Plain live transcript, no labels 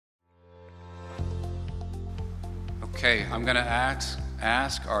Okay, I'm going to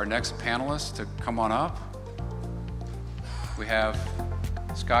ask our next panelist to come on up. We have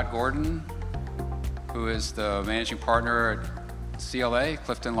Scott Gordon, who is the managing partner at CLA,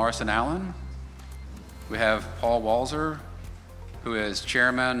 Clifton Larson Allen. We have Paul Walser, who is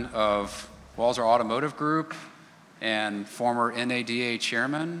chairman of Walser Automotive Group and former NADA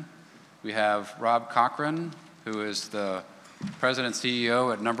chairman. We have Rob Cochran, who is the president and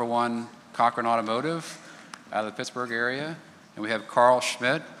CEO at #1 Cochran Automotive out of the Pittsburgh area. And we have Karl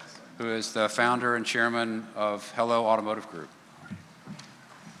Schmidt, who is the founder and chairman of Hello Automotive Group.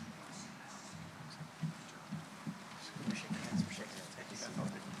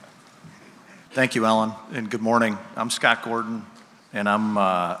 Thank you, Ellen, and good morning. I'm Scott Gordon, and I'm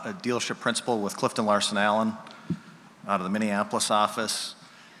a dealership principal with Clifton Larson Allen out of the Minneapolis office.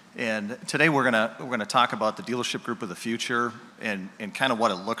 And today we're gonna talk about the dealership group of the future and kind of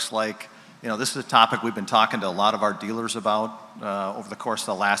what it looks like. You know, this is a topic we've been talking to a lot of our dealers about over the course of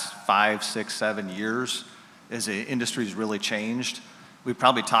the last 5, 6, 7 years as the industry's really changed. We've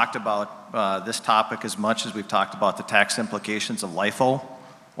probably talked about this topic as much as we've talked about the tax implications of LIFO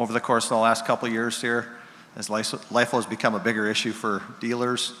over the course of the last couple of years here, as LIFO has become a bigger issue for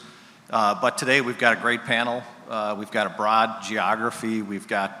dealers. But today we've got a great panel. We've got a broad geography. We've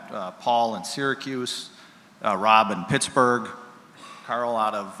got Paul in Syracuse, Rob in Pittsburgh, Karl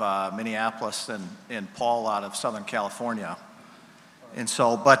out of Minneapolis, and Paul out of Southern California. And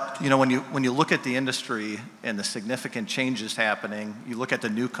so, but you know, when you look at the industry and the significant changes happening, you look at the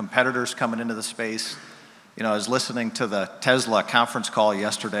new competitors coming into the space. You know, I was listening to the Tesla conference call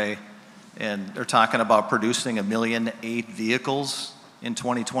yesterday, and they're talking about producing 1.8 million vehicles in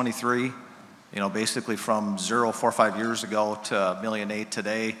 2023. You know, basically from 0, 4 or 5 years ago to 1.8 million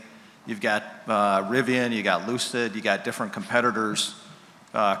today. You've got Rivian, you got Lucid, you got different competitors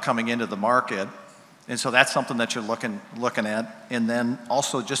coming into the market, and so that's something that you're looking at. And then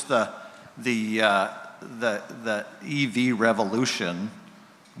also just the EV revolution,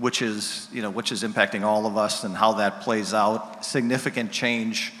 which is impacting all of us, and how that plays out. Significant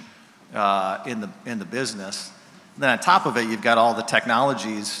change in the business. And then on top of it, you've got all the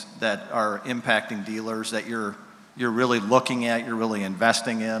technologies that are impacting dealers that you're really looking at, you're really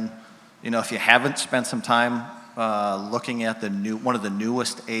investing in. You know, if you haven't spent some time looking at one of the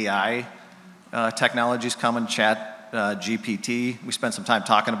newest AI technologies coming, Chat GPT, we spent some time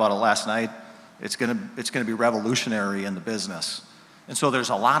talking about it last night. It's gonna be revolutionary in the business. And so there's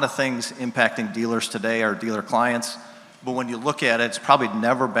a lot of things impacting dealers today, our dealer clients. But when you look at it, it's probably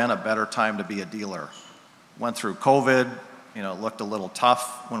never been a better time to be a dealer. Went through COVID, you know, it looked a little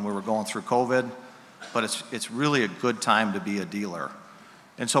tough when we were going through COVID, but it's really a good time to be a dealer.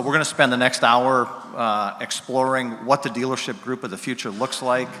 And so we're going to spend the next hour exploring what the dealership group of the future looks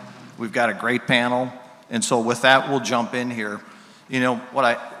like. We've got a great panel, and so with that, we'll jump in here. You know, what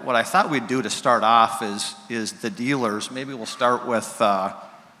I thought we'd do to start off is the dealers. Maybe we'll start with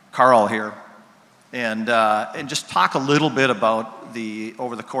Karl here, and just talk a little bit about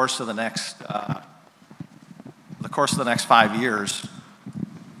over the course of the next 5 years,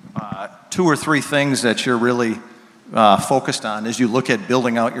 2 or 3 things that you're really focused on as you look at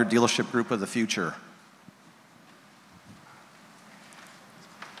building out your dealership group of the future.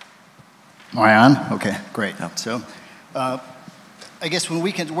 Am I on? Okay, great. Yep. So, I guess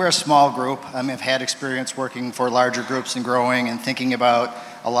we're a small group. I mean, I've had experience working for larger groups and growing and thinking about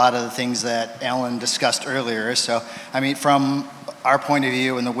a lot of the things that Alan discussed earlier. So, I mean, from our point of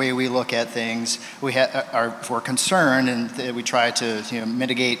view and the way we look at things, we're concerned, and we try to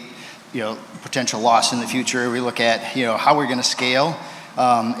mitigate potential loss in the future. We look at how we're going to scale.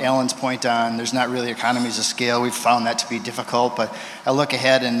 Alan's point on there's not really economies of scale. We've found that to be difficult, but I look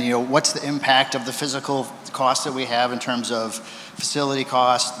ahead and what's the impact of the physical costs that we have in terms of facility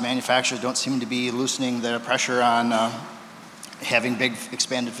costs. Manufacturers don't seem to be loosening their pressure on having big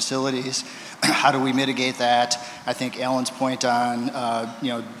expanded facilities. How do we mitigate that? I think Alan's point on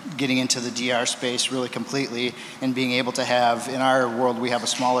getting into the DR space really completely and being able to have, in our world, we have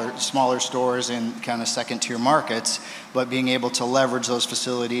smaller stores in kind of second-tier markets, but being able to leverage those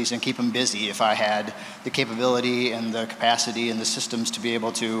facilities and keep them busy. If I had the capability and the capacity and the systems to be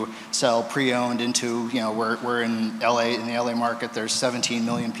able to sell pre-owned into, we're in LA, in the LA market, there's 17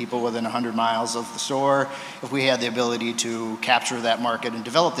 million people within 100 miles of the store. If we had the ability to capture that market and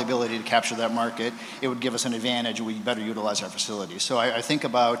develop the ability to capture that market, it would give us an advantage. We better utilize our facilities. So I think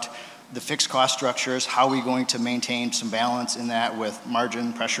about the fixed cost structures, how are we going to maintain some balance in that with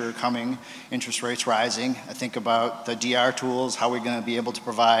margin pressure coming, interest rates rising. I think about the DR tools, how are we going to be able to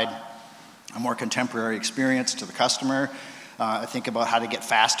provide a more contemporary experience to the customer. I think about how to get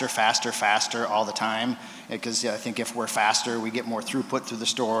faster all the time, because I think if we're faster, we get more throughput through the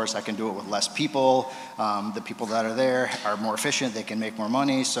stores. I can do it with less people. The people that are there are more efficient. They can make more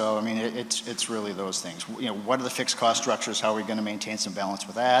money. So, I mean, it's really those things. You know, what are the fixed cost structures? How are we going to maintain some balance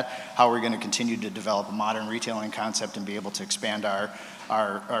with that? How are we going to continue to develop a modern retailing concept and be able to expand our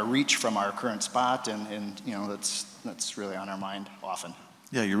reach from our current spot? And you know, that's really on our mind often.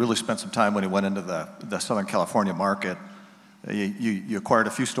 Yeah, you really spent some time when you went into the Southern California market. You acquired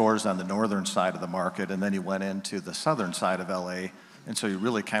a few stores on the northern side of the market, and then you went into the southern side of LA, and so you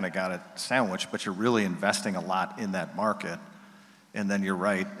really kind of got it sandwiched, but you're really investing a lot in that market. And then you're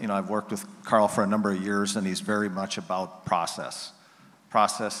right, you know, I've worked with Karl for a number of years, and he's very much about process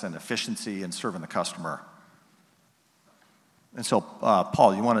and efficiency and serving the customer. And so,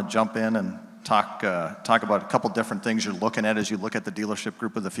 Paul, you want to jump in and talk about a couple different things you're looking at as you look at the dealership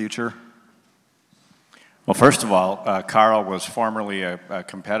group of the future? Well, first of all, Karl was formerly a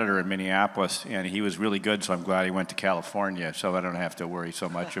competitor in Minneapolis, and he was really good, so I'm glad he went to California, so I don't have to worry so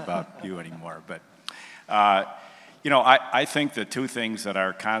much about you anymore. But, you know, I think the two things that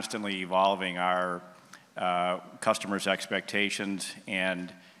are constantly evolving are customers' expectations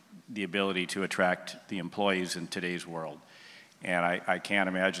and the ability to attract the employees in today's world. And I can't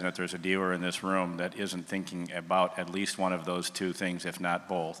imagine that there's a dealer in this room that isn't thinking about at least one of those two things, if not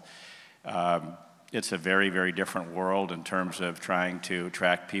both. It's a very, very different world in terms of trying to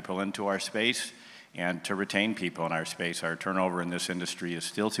attract people into our space and to retain people in our space. Our turnover in this industry is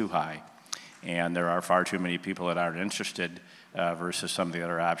still too high, and there are far too many people that aren't interested versus some of the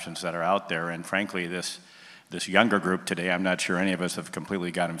other options that are out there. And frankly, this younger group today, I'm not sure any of us have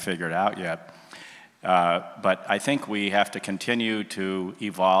completely got them figured out yet. But I think we have to continue to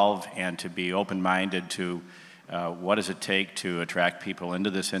evolve and to be open-minded to what does it take to attract people into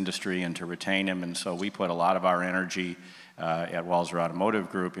this industry and to retain them. And so we put a lot of our energy at Walser Automotive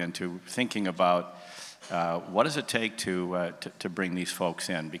Group into thinking about what does it take to bring these folks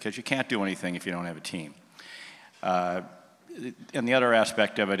in, because you can't do anything if you don't have a team. And the other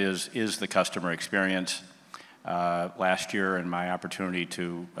aspect of it is the customer experience. Last year, in my opportunity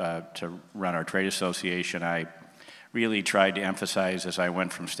to run our trade association, I really tried to emphasize, as I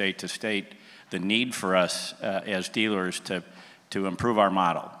went from state to state, the need for us as dealers to improve our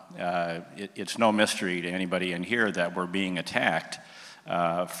model. It's no mystery to anybody in here that we're being attacked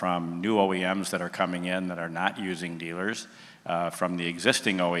from new OEMs that are coming in that are not using dealers, from the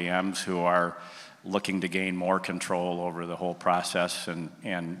existing OEMs who are looking to gain more control over the whole process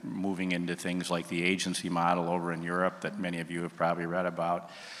and moving into things like the agency model over in Europe that many of you have probably read about.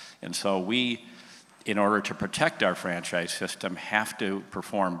 And so we, in order to protect our franchise system, have to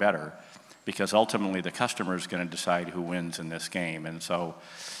perform better, because ultimately the customer is going to decide who wins in this game. And so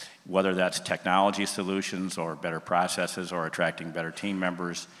whether that's technology solutions or better processes or attracting better team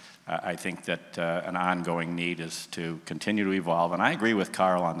members, I think that an ongoing need is to continue to evolve. And I agree with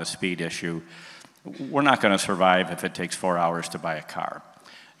Karl on the speed issue. We're not going to survive if it takes 4 hours to buy a car.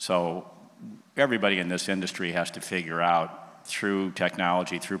 So everybody in this industry has to figure out, through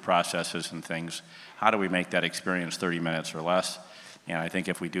technology, through processes and things, how do we make that experience 30 minutes or less? And I think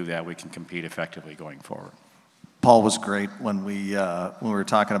if we do that, we can compete effectively going forward. Paul was great when we were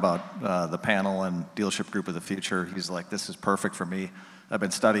talking about the panel and dealership group of the future. He's like, this is perfect for me. I've been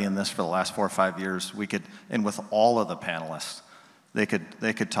studying this for the last 4 or 5 years. We could, and with all of the panelists, they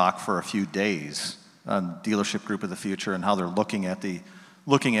could talk for a few days on dealership group of the future and how they're looking at the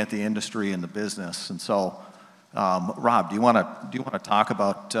industry and the business. And so, Rob, do you want to talk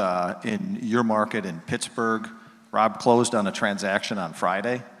about in your market in Pittsburgh? Rob closed on a transaction on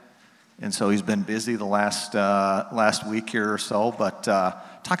Friday, and so he's been busy the last week here or so. But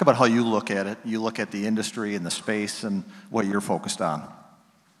talk about how you look at it. You look at the industry and the space and what you're focused on.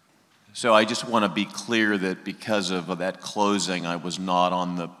 So I just want to be clear that because of that closing, I was not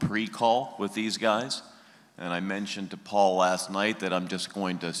on the pre-call with these guys. And I mentioned to Paul last night that I'm just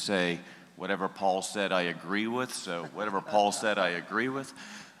going to say whatever Paul said I agree with. So whatever Paul said I agree with.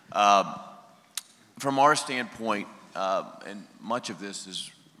 From our standpoint, and much of this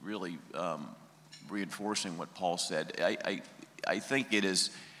is really reinforcing what Paul said, I think it is,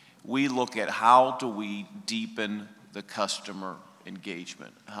 we look at how do we deepen the customer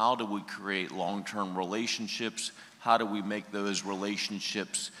engagement? How do we create long-term relationships? How do we make those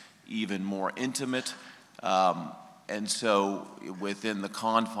relationships even more intimate? And so within the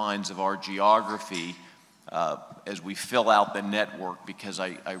confines of our geography, as we fill out the network, because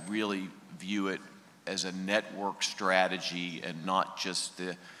I really view it as a network strategy and not just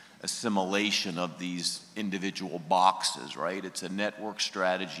the assimilation of these individual boxes, right? It's a network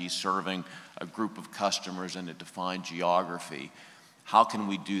strategy serving a group of customers in a defined geography. How can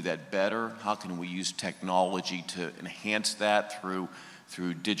we do that better? How can we use technology to enhance that through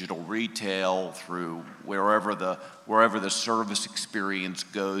digital retail, through wherever the service experience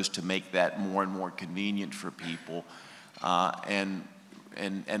goes to make that more and more convenient for people, and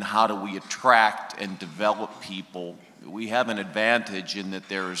how do we attract and develop people? We have an advantage in that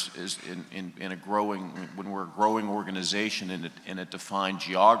when we're a growing organization in a defined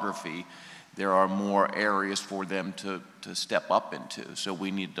geography, there are more areas for them to step up into. So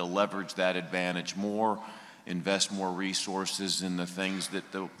we need to leverage that advantage more, invest more resources in the things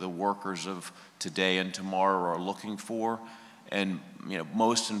that the workers of today and tomorrow are looking for. And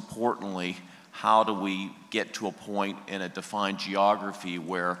most importantly, how do we get to a point in a defined geography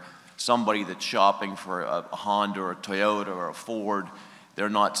where somebody that's shopping for a Honda or a Toyota or a Ford, they're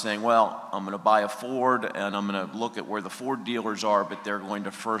not saying, well, I'm going to buy a Ford and I'm going to look at where the Ford dealers are, but they're going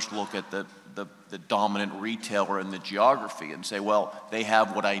to first look at the dominant retailer in the geography and say, well, they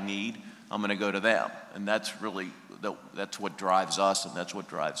have what I need, I'm going to go to them. And that's really, that's what drives us, and that's what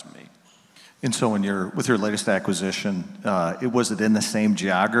drives me. And so with your latest acquisition, was it in the same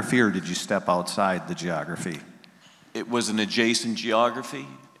geography, or did you step outside the geography? It was an adjacent geography,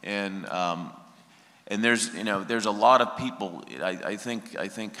 and there's a lot of people. I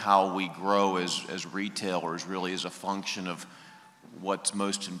think how we grow as retailers really is a function of what's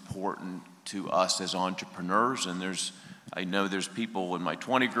most important to us as entrepreneurs. And I know there's people in my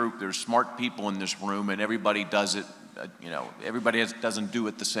 20 group. There's smart people in this room, and everybody does it. Everybody doesn't do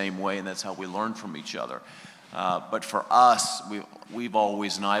it the same way, and that's how we learn from each other. But for us,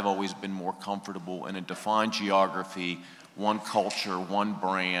 I've always been more comfortable in a defined geography, one culture, one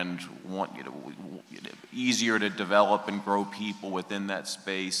brand, easier to develop and grow people within that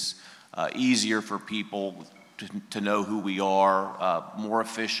space, easier for people to know who we are, more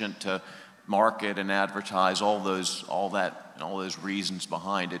efficient to market and advertise, all those reasons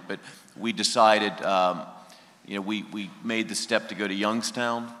behind it. But we decided, we made the step to go to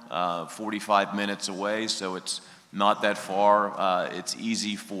Youngstown, 45 minutes away, so it's not that far. It's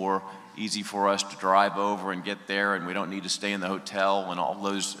easy for us to drive over and get there, and we don't need to stay in the hotel and all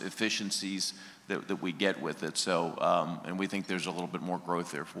those efficiencies that we get with it. So, and we think there's a little bit more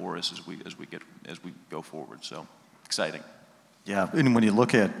growth there for us as we go forward. So, exciting. Yeah, and when you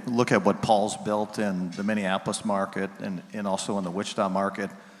look at what Paul's built in the Minneapolis market and also in the Wichita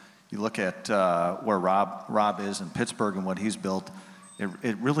market, you look at where Rob is in Pittsburgh and what he's built.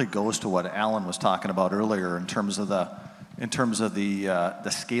 It really goes to what Alan was talking about earlier in terms of the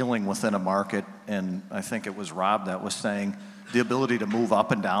scaling within a market. And I think it was Rob that was saying the ability to move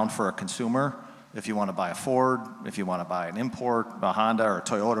up and down for a consumer. If you want to buy a Ford, if you want to buy an import, a Honda or a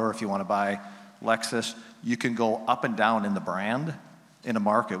Toyota, or if you want to buy Lexus, you can go up and down in the brand in a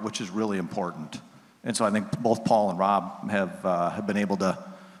market, which is really important. And so I think both Paul and Rob have been able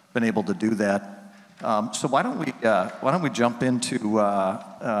to do that. So why don't we jump into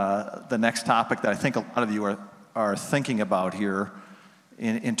the next topic that I think a lot of you are thinking about here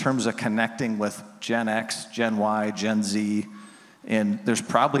in terms of connecting with Gen X, Gen Y, Gen Z, and there's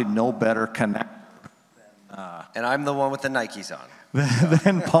probably no better connect. And I'm the one with the Nikes on.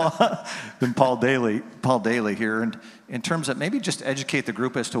 than Paul Daly here, and in terms of maybe just educate the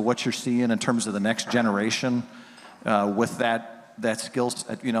group as to what you're seeing in terms of the next generation with that skill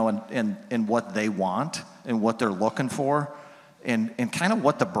set, and what they want and what they're looking for, and kind of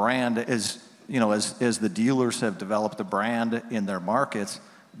what the brand is, as the dealers have developed the brand in their markets,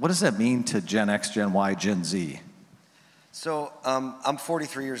 what does that mean to Gen X, Gen Y, Gen Z? So I'm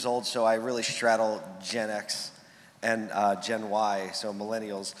 43 years old, so I really straddle Gen X and Gen Y, so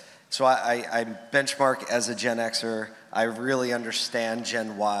millennials. So I benchmark as a Gen Xer. I really understand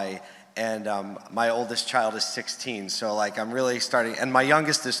Gen Y, and my oldest child is 16, so I'm really starting, and my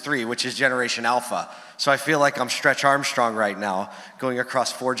youngest is 3, which is Generation Alpha. So I feel like I'm Stretch Armstrong right now, going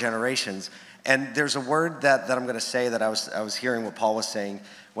across 4 generations. And there's a word that I'm going to say that I was hearing what Paul was saying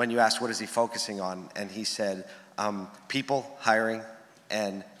when you asked what is he focusing on, and he said people, hiring,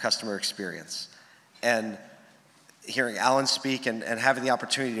 and customer experience. And hearing Alan speak and having the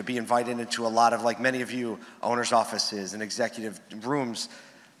opportunity to be invited into a lot of, many of you, owners' offices and executive rooms,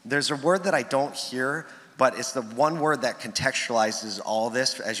 there's a word that I don't hear, but it's the one word that contextualizes all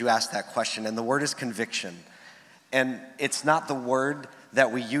this as you ask that question, and the word is conviction. And it's not the word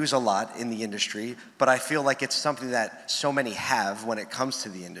that we use a lot in the industry, but I feel like it's something that so many have when it comes to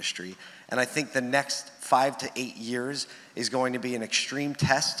the industry. And I think the next 5 to 8 years is going to be an extreme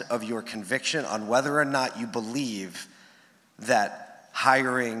test of your conviction on whether or not you believe that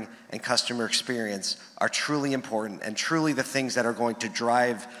hiring and customer experience are truly important and truly the things that are going to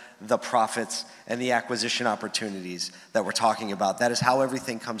drive the profits and the acquisition opportunities that we're talking about. That is how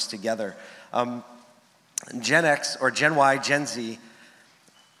everything comes together. Gen X or Gen Y, Gen Z,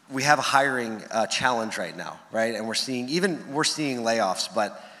 we have a hiring challenge right now, right? And we're seeing layoffs,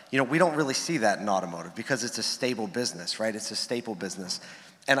 but we don't really see that in automotive because it's a stable business, right? It's a staple business.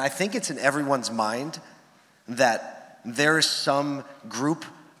 And I think it's in everyone's mind that there is some group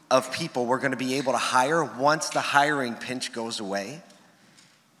of people we're going to be able to hire once the hiring pinch goes away.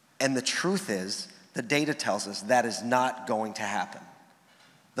 And the truth is, the data tells us that is not going to happen.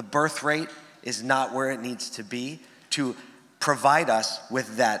 The birth rate is not where it needs to be to provide us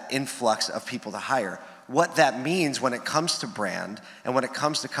with that influx of people to hire. What that means when it comes to brand and when it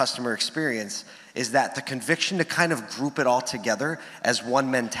comes to customer experience is that the conviction to kind of group it all together as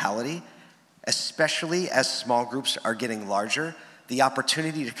one mentality, especially as small groups are getting larger, the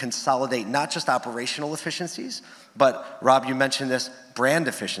opportunity to consolidate not just operational efficiencies, but Rob, you mentioned this, brand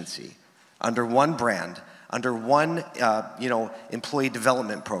efficiency under one brand, under one employee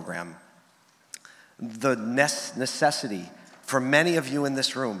development program. The necessity for many of you in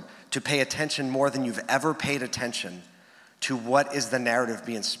this room to pay attention more than you've ever paid attention to what is the narrative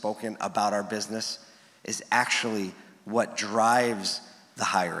being spoken about our business is actually what drives the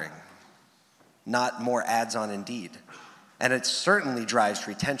hiring, not more ads on Indeed. And it certainly drives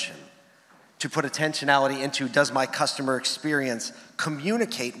retention. To put attentionality into, does my customer experience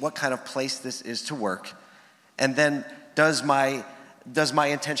communicate what kind of place this is to work? And then does my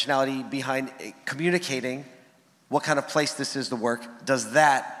intentionality behind communicating what kind of place this is to work, does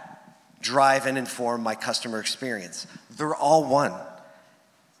that drive and inform my customer experience? They're all one.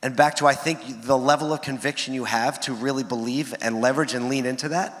 And back to, I think, the level of conviction you have to really believe and leverage and lean into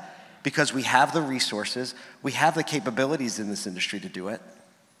that, because we have the resources, we have the capabilities in this industry to do it,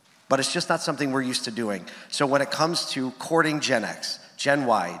 but it's just not something we're used to doing. So when it comes to courting Gen X, Gen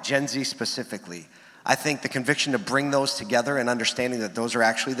Y, Gen Z specifically, I think the conviction to bring those together and understanding that those are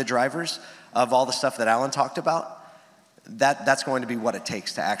actually the drivers of all the stuff that Alan talked about, that's going to be what it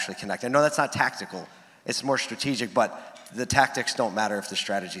takes to actually connect. I know that's not tactical, it's more strategic, but the tactics don't matter if the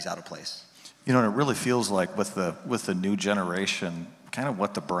strategy's out of place. And it really feels like with the new generation, kind of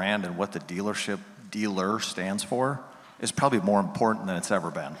what the brand and what the dealer stands for is probably more important than it's ever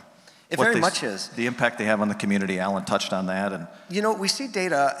been. It very much is. The impact they have on the community, Alan touched on that. And we see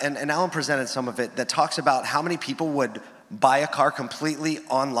data, and Alan presented some of it, that talks about how many people would buy a car completely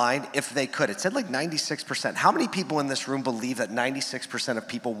online if they could. It said like 96%. How many people in this room believe that 96% of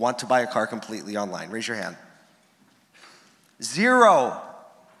people want to buy a car completely online? Raise your hand. Zero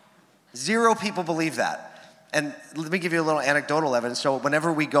people believe that. And let me give you a little anecdotal evidence. So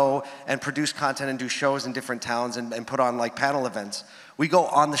whenever we go and produce content and do shows in different towns and put on like panel events, we go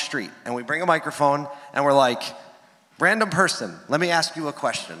on the street and we bring a microphone and we're like, random person, let me ask you a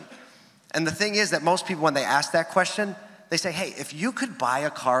question. And the thing is that most people, when they ask that question, they say, hey, if you could buy a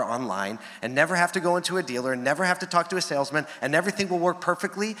car online and never have to go into a dealer and never have to talk to a salesman and everything will work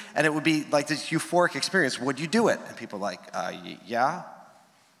perfectly and it would be like this euphoric experience, would you do it? And people are like, yeah,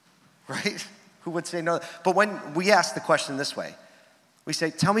 right? Who would say no? But when we ask the question this way, we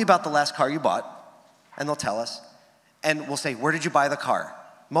say, tell me about the last car you bought, and they'll tell us. And we'll say, where did you buy the car?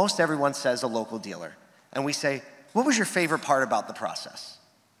 Most everyone says a local dealer. And we say, what was your favorite part about the process?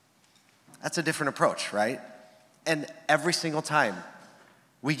 That's a different approach, right? And every single time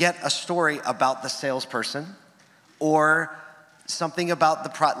we get a story about the salesperson or something about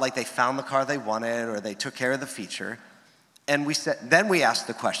the like they found the car they wanted or they took care of the feature. And then we ask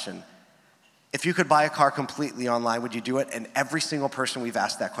the question, if you could buy a car completely online, would you do it? And every single person we've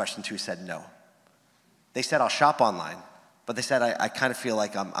asked that question to said no. They said, I'll shop online, but they said, I kind of feel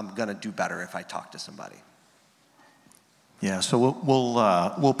like I'm going to do better if I talk to somebody. Yeah, so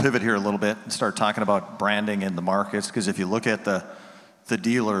we'll pivot here a little bit and start talking about branding in the markets, because if you look at the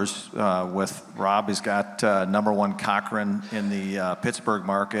dealers, with Rob, he's got #1 Cochran in the Pittsburgh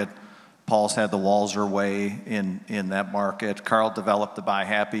market. Paul's had the Walser way in that market. Karl developed the Buy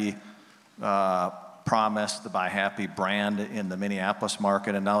Happy promise, the Buy Happy brand in the Minneapolis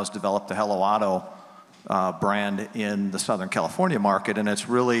market, and now has developed the Hello Auto brand in the Southern California market. And it's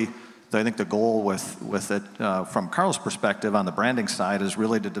really, I think the goal with it, from Karl's perspective on the branding side, is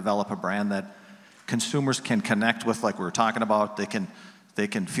really to develop a brand that consumers can connect with, like we were talking about. They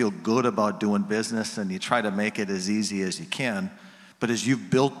can feel good about doing business, and you try to make it as easy as you can. But as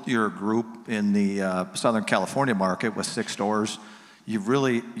you've built your group in the Southern California market with 6 stores, you've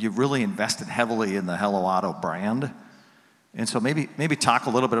really invested heavily in the Hello Auto brand. And so maybe talk a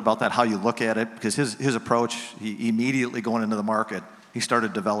little bit about that, how you look at it, because his approach, he immediately going into the market, he started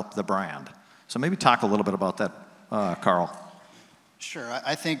to develop the brand. So maybe talk a little bit about that, Karl. Sure.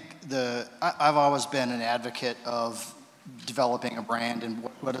 I think I've always been an advocate of developing a brand, and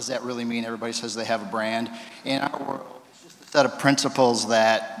what does that really mean? Everybody says they have a brand. In our world, it's just a set of principles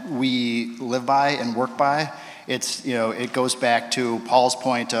that we live by and work by. It's, it goes back to Paul's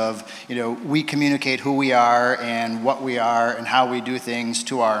point of, we communicate who we are and what we are and how we do things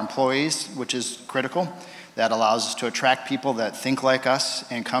to our employees, which is critical. That allows us to attract people that think like us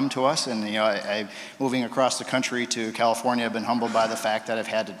and come to us. And, moving across the country to California, I've been humbled by the fact that I've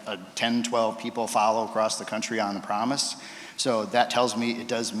had 10, 12 people follow across the country on the promise. So that tells me it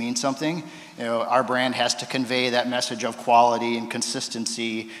does mean something. Our brand has to convey that message of quality and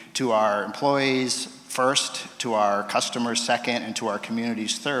consistency to our employees first, to our customers second, and to our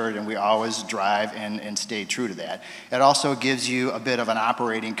communities third, and we always drive and stay true to that. It also gives you a bit of an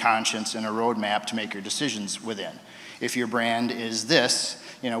operating conscience and a roadmap to make your decisions within. If your brand is this,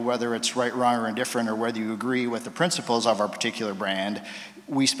 whether it's right, wrong, or indifferent, or whether you agree with the principles of our particular brand,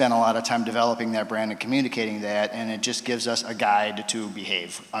 we spend a lot of time developing that brand and communicating that, and it just gives us a guide to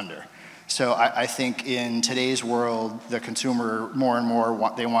behave under. So I think in today's world, the consumer more and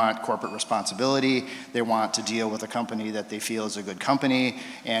more they want corporate responsibility. They want to deal with a company that they feel is a good company,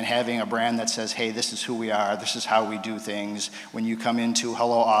 and having a brand that says, hey, this is who we are, this is how we do things. When you come into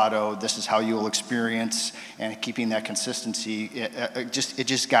Hello Auto, this is how you'll experience, and keeping that consistency, it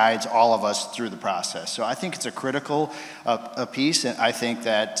just guides all of us through the process. So I think it's a critical piece, and I think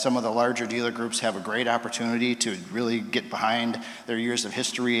that some of the larger dealer groups have a great opportunity to really get behind their years of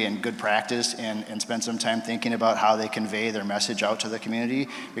history and good practice and spend some time thinking about how they convey their message out to the community,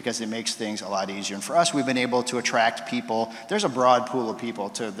 because it makes things a lot easier. And for us, we've been able to attract people. There's a broad pool of people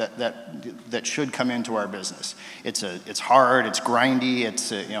that should come into our business. It's hard, it's grindy,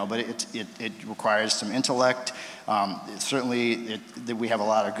 but it requires some intellect. Certainly, we have a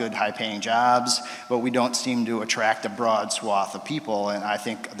lot of good, high-paying jobs, but we don't seem to attract a broad swath of people. And I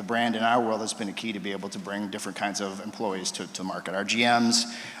think the brand in our world has been a key to be able to bring different kinds of employees to market. Our GMs,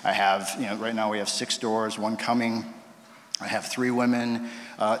 I have, right now we have 6 stores, 1 coming. I have 3 women.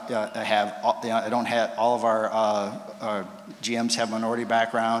 I don't have all of our GMs have minority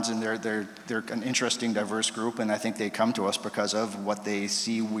backgrounds, and they're an interesting, diverse group, and I think they come to us because of what they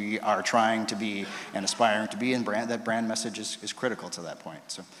see we are trying to be and aspiring to be, and that brand message is critical to that point.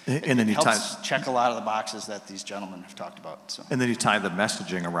 So and then it helps check a lot of the boxes that these gentlemen have talked about. So. And then you tie the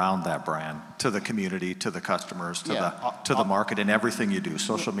messaging around that brand to the community, to the customers, to the market, and everything you do,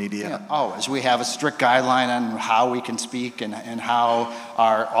 social media. Yeah, always. We have a strict guideline on how we can speak and how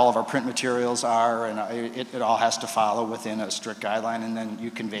all of our print materials are, and it all has to follow within a strict guideline, and then you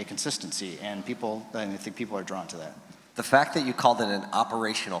convey consistency, and I think people are drawn to that. The fact that you called it an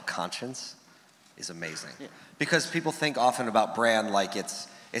operational conscience is amazing. Yeah. Because people think often about brand like it's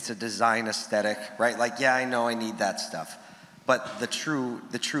a design aesthetic, right? Like, yeah, I know I need that stuff. But the true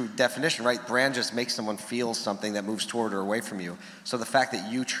definition, right? Brand just makes someone feel something that moves toward or away from you. So the fact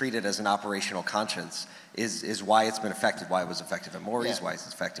that you treat it as an operational conscience is why it's been effective, why it was effective at Maury's, why it's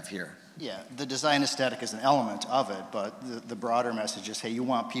effective here. Yeah, the design aesthetic is an element of it, but the broader message is, hey, you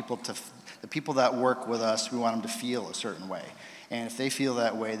want the people that work with us, we want them to feel a certain way. And if they feel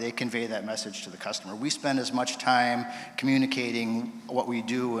that way, they convey that message to the customer. We spend as much time communicating what we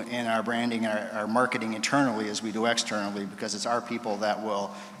do in our branding and our marketing internally as we do externally, because it's our people that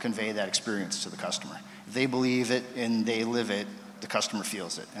will convey that experience to the customer. If they believe it and they live it, the customer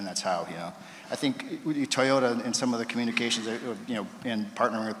feels it, and that's how, I think Toyota in some of the communications, in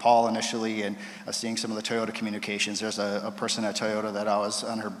partnering with Paul initially and seeing some of the Toyota communications, there's a person at Toyota that always,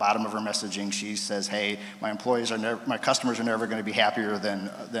 on her bottom of her messaging, she says, hey, my customers are never going to be happier than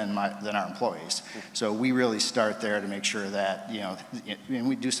our employees. So we really start there to make sure that, and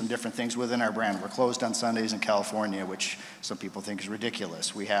we do some different things within our brand. We're closed on Sundays in California, which some people think is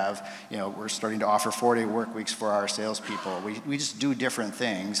ridiculous. We have, we're starting to offer 4-day work weeks for our salespeople. We just do different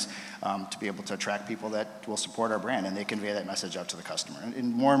things to be able to attract people that will support our brand, and they convey that message out to the customer.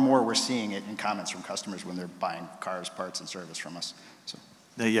 And more we're seeing it in comments from customers when they're buying cars, parts, and service from us. So.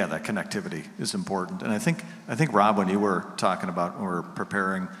 Yeah, that connectivity is important. And I think Rob, when you were talking about, when we were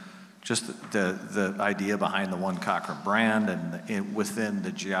preparing, just the idea behind the One Cochran brand and within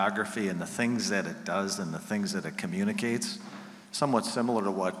the geography and the things that it does and the things that it communicates, somewhat similar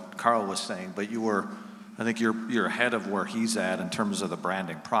to what Karl was saying, but I think you're ahead of where he's at in terms of the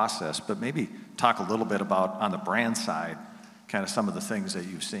branding process, but maybe talk a little bit about, on the brand side, kind of some of the things that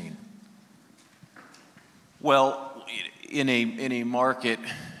you've seen. Well, in a market,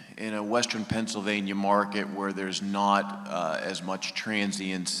 in a Western Pennsylvania market where there's not as much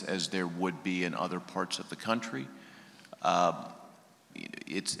transience as there would be in other parts of the country,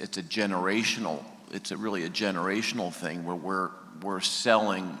 it's a generational, it's really a generational thing where we're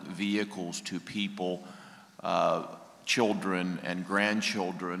selling vehicles to people, children and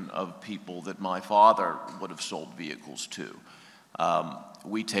grandchildren of people that my father would have sold vehicles to.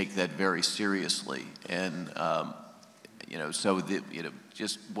 We take that very seriously, and so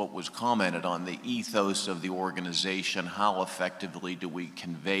just what was commented on, the ethos of the organization, how effectively do we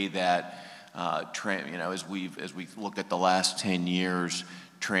convey that? As we look at the last 10 years,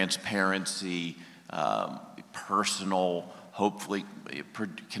 transparency, personal, hopefully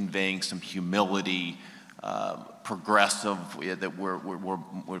conveying some humility, progressive, that we're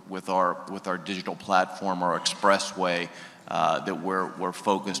with our digital platform, our expressway, that we're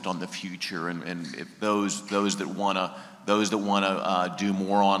focused on the future, and if those that want to do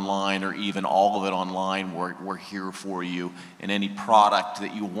more online or even all of it online, we're here for you. And any product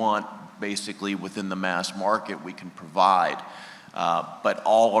that you want, basically within the mass market, we can provide. But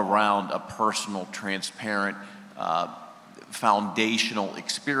all around a personal, transparent, foundational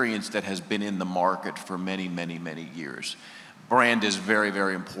experience that has been in the market for many, many, many years. Brand is very,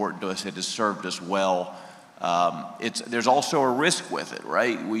 very important to us. It has served us well. There's also a risk with it,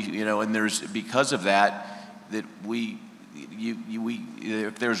 right? And there's, because of that if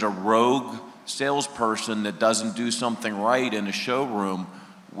there's a rogue salesperson that doesn't do something right in a showroom,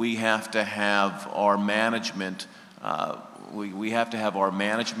 we have to have our management. We have to have our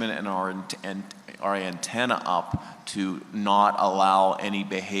management and our antenna up to not allow any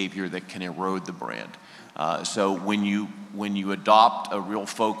behavior that can erode the brand. So when you adopt a real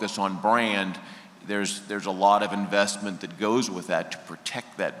focus on brand, there's a lot of investment that goes with that to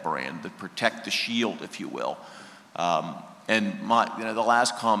protect that brand, to protect the shield, if you will. And the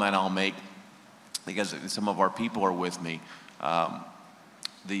last comment I'll make, because some of our people are with me,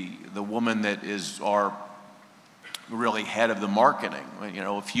 the woman that is our really head of the marketing.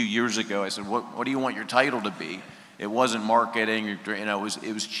 A few years ago, I said, "What do you want your title to be?" It wasn't marketing.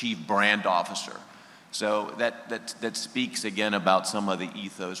 It was chief brand officer. So that speaks again about some of the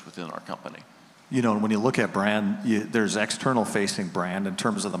ethos within our company. When you look at brand, there's external-facing brand in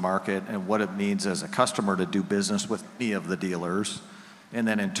terms of the market and what it means as a customer to do business with any of the dealers. And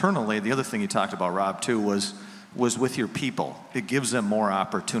then internally, the other thing you talked about, Rob, too, was with your people. It gives them more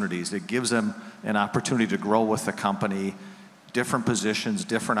opportunities. It gives them an opportunity to grow with the company, different positions,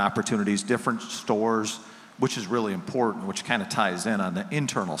 different opportunities, different stores, which is really important, which kind of ties in on the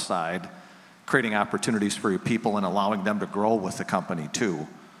internal side, creating opportunities for your people and allowing them to grow with the company, too.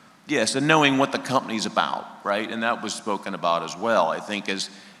 Yes, and knowing what the company's about, right? And that was spoken about as well. I think as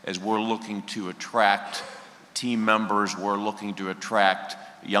we're looking to attract team members, we're looking to attract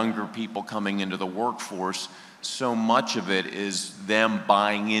younger people coming into the workforce, so much of it is them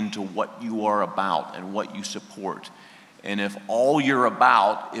buying into what you are about and what you support. And if all you're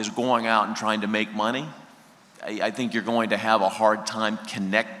about is going out and trying to make money, I think you're going to have a hard time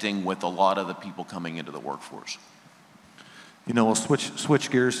connecting with a lot of the people coming into the workforce. We'll switch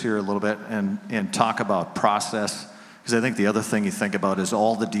gears here a little bit and talk about process, because I think the other thing you think about is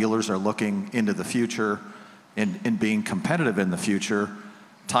all the dealers are looking into the future and being competitive in the future,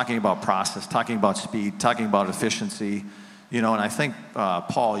 talking about process, talking about speed, talking about efficiency. And I think,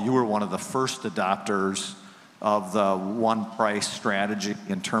 Paul, you were one of the first adopters of the one price strategy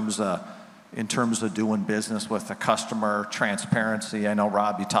in terms of doing business with the customer, transparency. I know,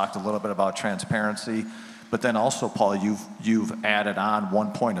 Rob, you talked a little bit about transparency. But then also, Paul, you've added on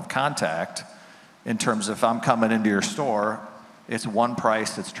one point of contact in terms of if I'm coming into your store, it's one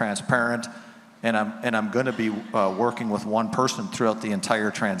price, it's transparent, and I'm going to be working with one person throughout the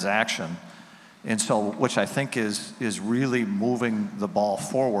entire transaction. And so, which I think is really moving the ball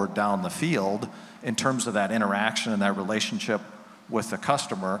forward down the field in terms of that interaction and that relationship with the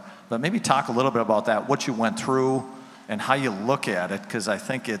customer. But maybe talk a little bit about that, what you went through and how you look at it, because I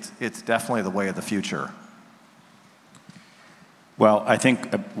think it's definitely the way of the future. Well, I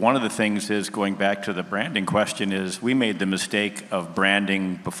think one of the things is, going back to the branding question, is we made the mistake of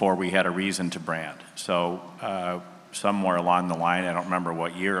branding before we had a reason to brand. So somewhere along the line, I don't remember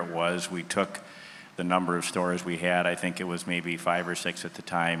what year it was, we took the number of stores we had, I think it was maybe 5 or 6 at the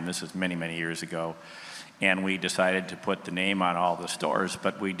time, this is many, many years ago, and we decided to put the name on all the stores,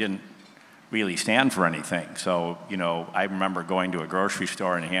 but we didn't really stand for anything. So, I remember going to a grocery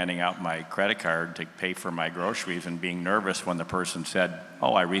store and handing out my credit card to pay for my groceries and being nervous when the person said,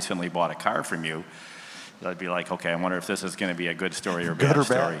 "Oh, I recently bought a car from you." I'd be like, okay, I wonder if this is going to be a good story or a bad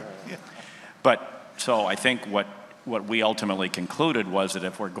story. Yeah. But, so I think what we ultimately concluded was that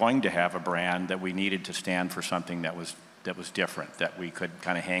if we're going to have a brand, that we needed to stand for something that was was different, that we could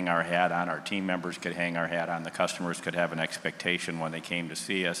kind of hang our hat on, our team members could hang our hat on, the customers could have an expectation when they came to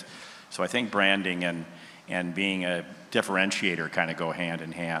see us. So I think branding and being a differentiator kind of go hand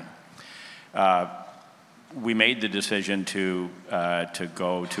in hand. We made the decision to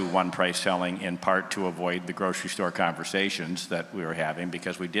go to one price selling in part to avoid the grocery store conversations that we were having,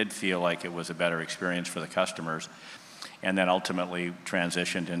 because we did feel like it was a better experience for the customers, and then ultimately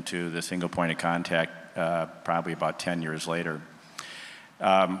transitioned into the single point of contact probably about 10 years later.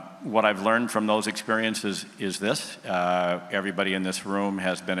 What I've learned from those experiences is this: everybody in this room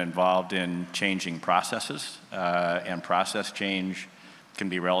has been involved in changing processes, and process change can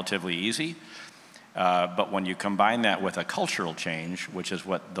be relatively easy. But when you combine that with a cultural change, which is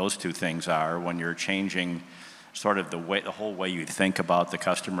what those two things are, when you're changing sort of the whole way you think about the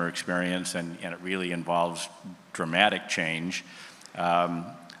customer experience, and it really involves dramatic change,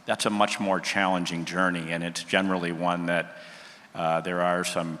 that's a much more challenging journey, and it's generally one that there are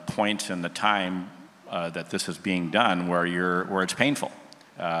some points in the time that this is being done where it's painful,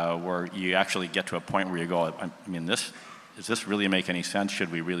 where you actually get to a point where you go, I mean, does this really make any sense?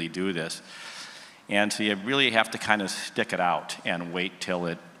 Should we really do this? And so you really have to kind of stick it out and wait till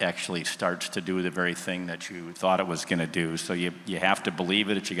it actually starts to do the very thing that you thought it was going to do. So you have to believe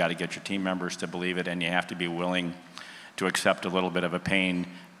it, you got to get your team members to believe it, and you have to be willing to accept a little bit of a pain,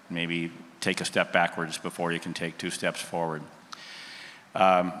 maybe take a step backwards before you can take 2 steps forward.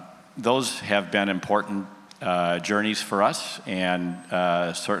 Those have been important journeys for us, and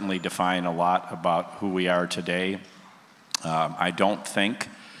certainly define a lot about who we are today. I don't think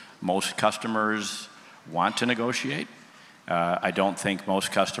most customers want to negotiate. I don't think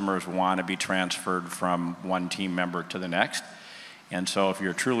most customers want to be transferred from one team member to the next. And so if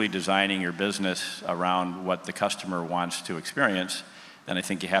you're truly designing your business around what the customer wants to experience, then I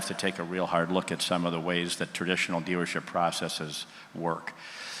think you have to take a real hard look at some of the ways that traditional dealership processes work.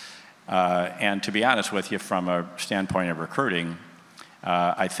 And to be honest with you, from a standpoint of recruiting,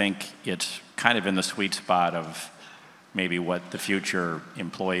 I think it's kind of in the sweet spot of maybe what the future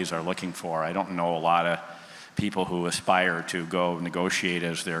employees are looking for. I don't know a lot of people who aspire to go negotiate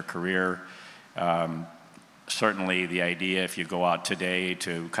as their career. Certainly the idea, if you go out today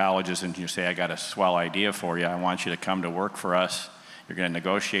to colleges and you say, I got a swell idea for you, I want you to come to work for us, you're going to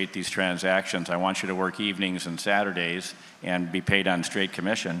negotiate these transactions, I want you to work evenings and Saturdays and be paid on straight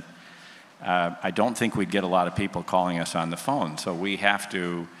commission, I don't think we'd get a lot of people calling us on the phone. So we have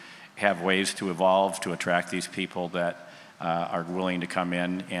to have ways to evolve to attract these people that are willing to come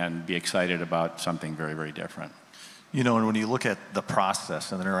in and be excited about something very, very different. You know, and when you look at the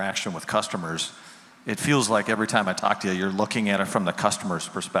process and the interaction with customers, it feels like every time I talk to you, you're looking at it from the customer's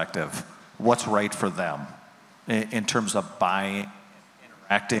perspective. What's right for them in terms of buying,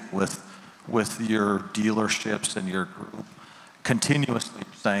 interacting with your dealerships and your group, continuously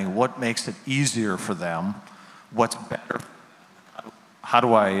saying what makes it easier for them, what's better. How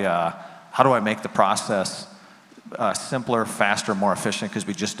do I make the process simpler, faster, more efficient, because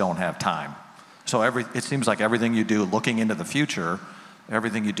we just don't have time. So it seems like everything you do looking into the future,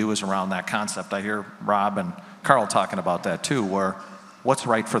 everything you do is around that concept. I hear Rob and Karl talking about that too, where what's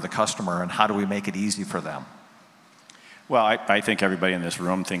right for the customer and how do we make it easy for them? Well, I think everybody in this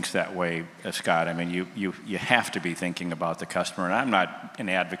room thinks that way, Scott. I mean, you have to be thinking about the customer. And I'm not an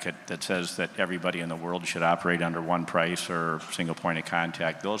advocate that says that everybody in the world should operate under one price or single point of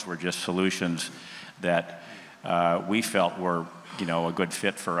contact. Those were just solutions that we felt were, a good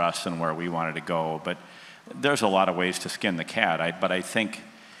fit for us and where we wanted to go. But there's a lot of ways to skin the cat. But I think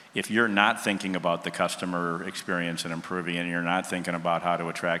if you're not thinking about the customer experience and improving it, and you're not thinking about how to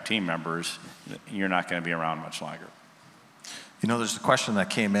attract team members, you're not going to be around much longer. There's a question that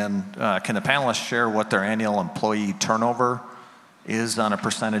came in. Can the panelists share what their annual employee turnover is on a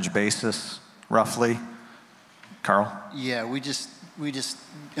percentage basis, roughly? Karl? Yeah, we just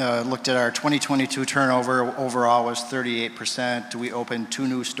looked at our 2022 turnover. Overall was 38%. We opened 2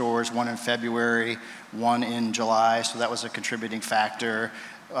 new stores, one in February, one in July, so that was a contributing factor.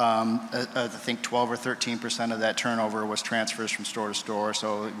 I think 12 or 13% of that turnover was transfers from store to store,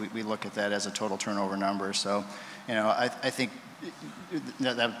 so we look at that as a total turnover number. So, I think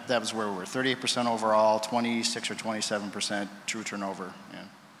that was where we were, 38% overall, 26 or 27% true turnover. Yeah.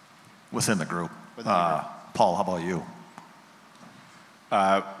 Within the group. Within the group. Paul, how about you?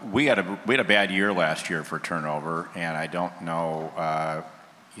 We had a bad year last year for turnover, and I don't know,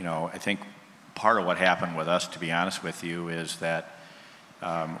 I think part of what happened with us, to be honest with you, is that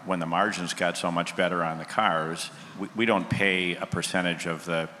when the margins got so much better on the cars, we don't pay a percentage of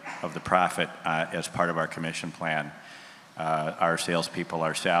the profit as part of our commission plan. Our salespeople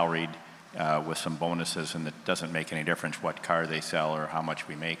are salaried, with some bonuses, and it doesn't make any difference what car they sell or how much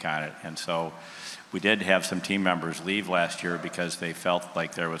we make on it. And so we did have some team members leave last year because they felt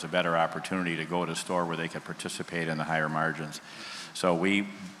like there was a better opportunity to go to a store where they could participate in the higher margins. So we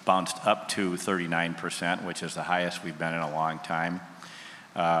bounced up to 39%, which is the highest we've been in a long time.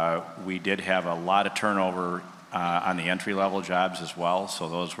 We did have a lot of turnover on the entry-level jobs as well, so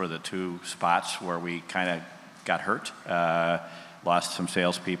those were the two spots where we kind of got hurt, lost some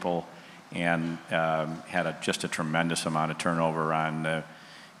salespeople, and had just a tremendous amount of turnover on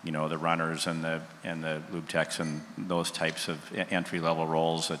the runners and the lube techs and those types of entry-level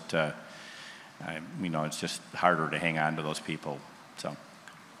roles that, it's just harder to hang on to those people. So,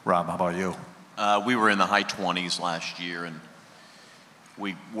 Rob, how about you? We were in the high 20s last year, and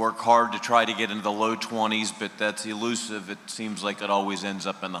we work hard to try to get into the low 20s, but that's elusive. It seems like it always ends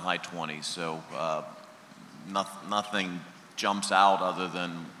up in the high 20s. So nothing jumps out other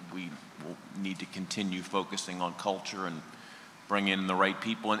than we will need to continue focusing on culture and bring in the right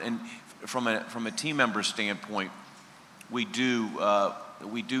people. And from a team member standpoint, we do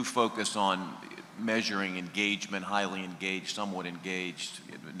focus on measuring engagement, highly engaged, somewhat engaged,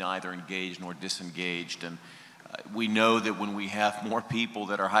 neither engaged nor disengaged. And we know that when we have more people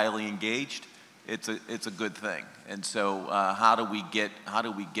that are highly engaged, it's a good thing. And so how do we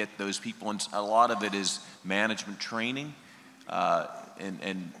get those people? And a lot of it is management training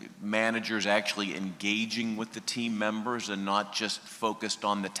and managers actually engaging with the team members and not just focused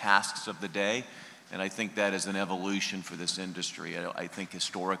on the tasks of the day. And I think that is an evolution for this industry. I think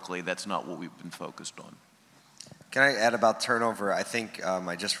historically that's not what we've been focused on. Can I add about turnover? I think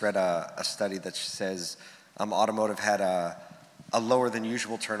I just read a study that says Automotive had a lower than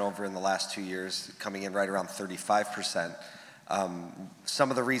usual turnover in the last 2 years, coming in right around 35%. Some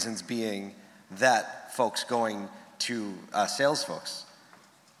of the reasons being that folks going to sales folks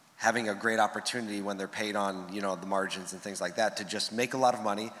having a great opportunity when they're paid on the margins and things like that to just make a lot of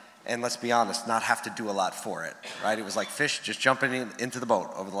money and, let's be honest, not have to do a lot for it, right? It was like fish just jumping into the boat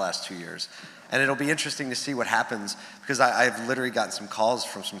over the last 2 years. And it'll be interesting to see what happens, because I've literally gotten some calls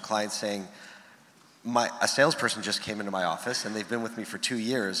from some clients saying, a salesperson just came into my office and they've been with me for 2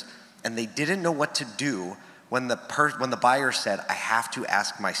 years and they didn't know what to do when the buyer said, I have to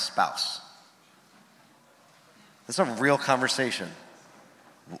ask my spouse. That's a real conversation.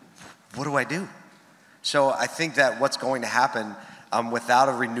 What do I do? So I think that what's going to happen without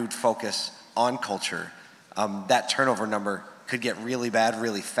a renewed focus on culture, that turnover number could get really bad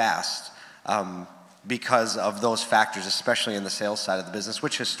really fast because of those factors, especially in the sales side of the business,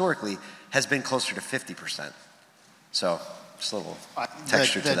 which historically has been closer to 50%. So just a little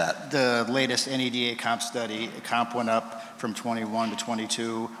texture to that. The latest NEDA comp study, comp went up from 21 to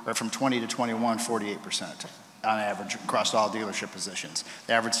 22, or from 20 to 21, 48% on average across all dealership positions.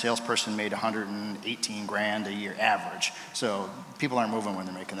 The average salesperson made 118 grand a year average. So people aren't moving when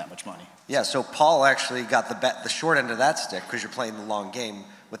they're making that much money. Yeah, so Paul actually got the short end of that stick because you're playing the long game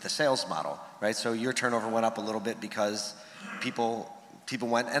with the sales model, right? So your turnover went up a little bit because people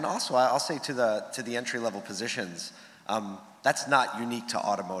went, and also I'll say to the entry level positions, that's not unique to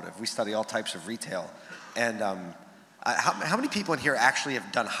automotive. We study all types of retail, and how many people in here actually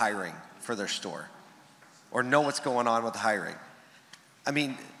have done hiring for their store, or know what's going on with hiring? I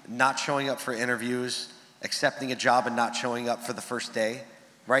mean, not showing up for interviews, accepting a job and not showing up for the first day,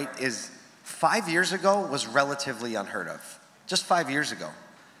 right? 5 years ago was relatively unheard of, just 5 years ago,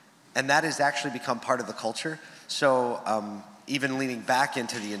 and that has actually become part of the culture. So. Even leaning back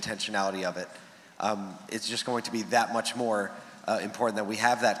into the intentionality of it, it's just going to be that much more important that we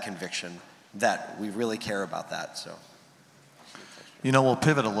have that conviction that we really care about that. So, we'll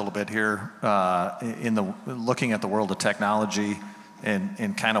pivot a little bit here looking at the world of technology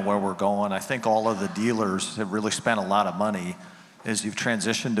and kind of where we're going. I think all of the dealers have really spent a lot of money as you've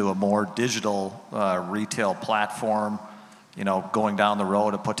transitioned to a more digital retail platform. Going down the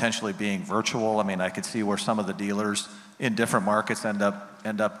road of potentially being virtual. I mean, I could see where some of the dealers in different markets end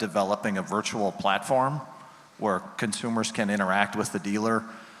up developing a virtual platform where consumers can interact with the dealer.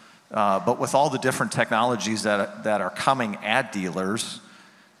 But with all the different technologies that are coming at dealers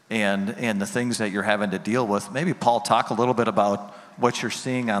and the things that you're having to deal with, maybe Paul, talk a little bit about what you're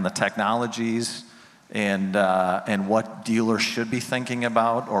seeing on the technologies and what dealers should be thinking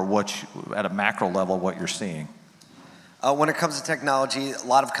about, or at a macro level, what you're seeing. When it comes to technology, a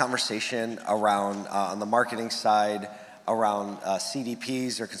lot of conversation around on the marketing side, around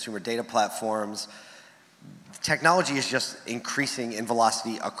CDPs or consumer data platforms. Technology is just increasing in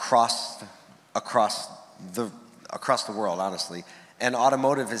velocity across the world, honestly. And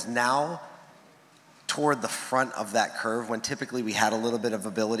automotive is now toward the front of that curve when typically we had a little bit of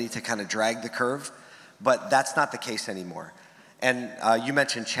ability to kind of drag the curve, but that's not the case anymore. And you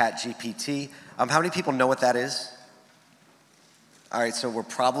mentioned ChatGPT. How many people know what that is? All right, so we're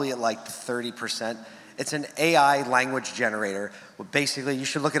probably at like 30%. It's an AI language generator. Well, basically, you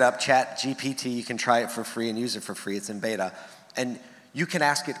should look it up, ChatGPT. You can try it for free and use it for free. It's in beta. And you can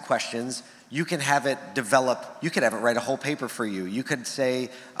ask it questions. You can have it develop. You could have it write a whole paper for you. You could say,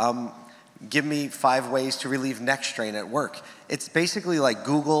 give me 5 ways to relieve neck strain at work. It's basically like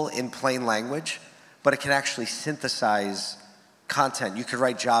Google in plain language, but it can actually synthesize content. You could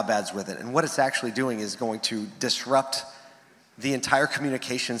write job ads with it. And what it's actually doing is going to disrupt the entire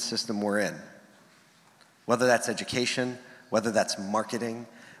communication system we're in. Whether that's education, whether that's marketing,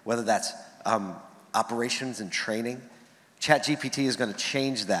 whether that's operations and training. ChatGPT is going to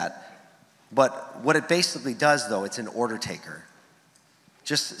change that. But what it basically does, though, it's an order taker.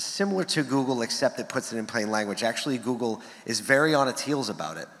 Just similar to Google, except it puts it in plain language. Actually, Google is very on its heels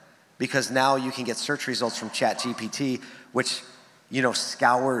about it, because now you can get search results from ChatGPT, which, you know,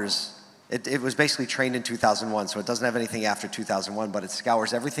 scours. It was basically trained in 2001, so it doesn't have anything after 2001, but it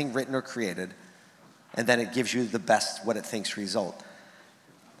scours everything written or created, and then it gives you the best what it thinks result.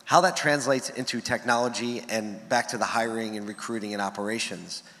 How that translates into technology and back to the hiring and recruiting and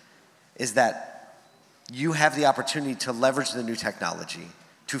operations is that you have the opportunity to leverage the new technology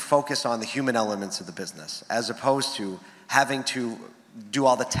to focus on the human elements of the business, as opposed to having to do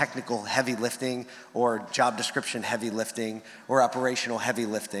all the technical heavy lifting or job description heavy lifting or operational heavy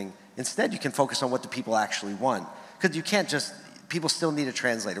lifting. Instead, you can focus on what the people actually want. Because you can't just, people still need a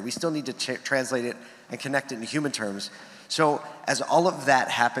translator. We still need to translate it and connect it in human terms. So as all of that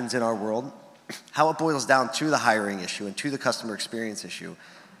happens in our world, how it boils down to the hiring issue and to the customer experience issue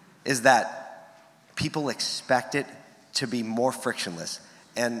is that people expect it to be more frictionless.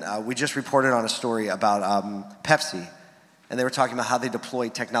 And we just reported on a story about Pepsi, and they were talking about how they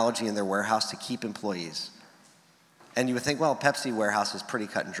deployed technology in their warehouse to keep employees. And you would think, well, Pepsi warehouse is pretty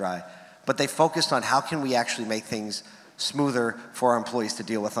cut and dry. But they focused on how can we actually make things smoother for our employees to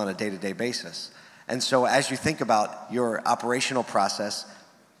deal with on a day-to-day basis. And so as you think about your operational process,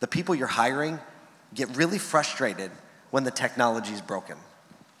 the people you're hiring get really frustrated when the technology is broken.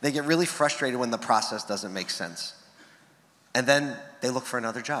 They get really frustrated when the process doesn't make sense. And then they look for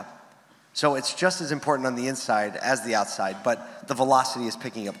another job. So it's just as important on the inside as the outside, but the velocity is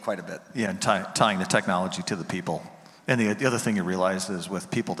picking up quite a bit. Yeah, and tying the technology to the people. And the other thing you realize is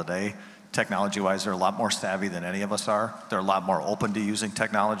with people today, technology-wise, they're a lot more savvy than any of us are. They're a lot more open to using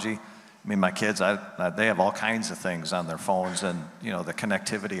technology. I mean, my kids, they have all kinds of things on their phones, and, you know, the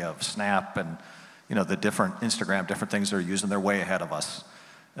connectivity of Snap and, you know, the different Instagram, different things they're using, they're way ahead of us.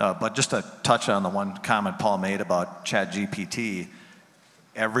 But just to touch on the one comment Paul made about ChatGPT,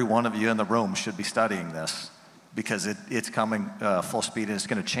 every one of you in the room should be studying this, because it's coming full speed, and it's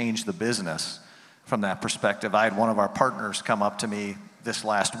going to change the business from that perspective. I had one of our partners come up to me this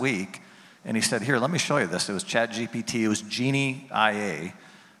last week, and he said, here, let me show you this. It was ChatGPT. It was Genie IA,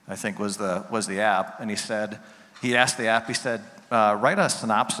 I think was the app. And he said, he asked the app, he said, write a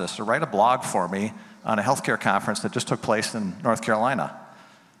synopsis or write a blog for me on a healthcare conference that just took place in North Carolina.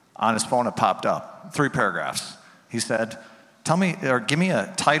 On his phone, it popped up, 3 paragraphs. He said, tell me, or give me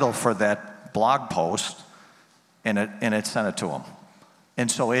a title for that blog post, and it sent it to him.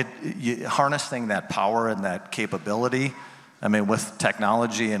 And so harnessing that power and that capability, I mean, with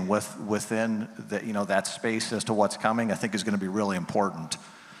technology and within the, you know, that space as to what's coming, I think is going to be really important.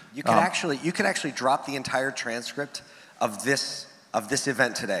 You could actually drop the entire transcript of this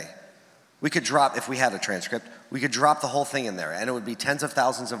event today. We could drop, if we had a transcript, we could drop the whole thing in there, and it would be tens of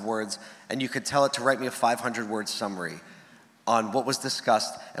thousands of words, and you could tell it to write me a 500-word summary on what was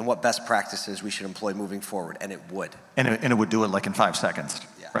discussed and what best practices we should employ moving forward, and it would. And it would do it like in 5 seconds,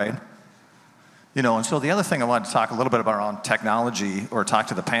 yeah. Right? You know, and so the other thing I wanted to talk a little bit about around technology, or talk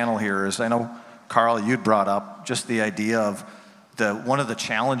to the panel here, is I know, Karl, you'd brought up just the idea of one of the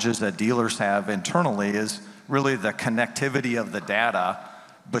challenges that dealers have internally is really the connectivity of the data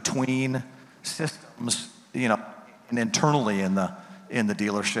between systems, you know, and internally in the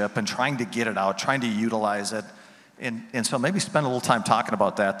dealership, and trying to get it out, trying to utilize it. And so maybe spend a little time talking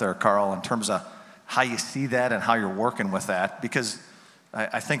about that there, Karl, in terms of how you see that and how you're working with that, because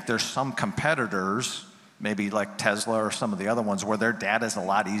I think there's some competitors, maybe like Tesla or some of the other ones, where their data is a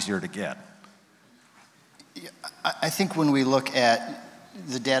lot easier to get. I think when we look at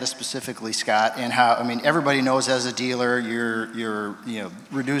the data specifically, Scott, and how, I mean, everybody knows as a dealer, you're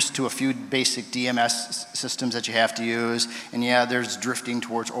reduced to a few basic DMS systems that you have to use, and yeah, there's drifting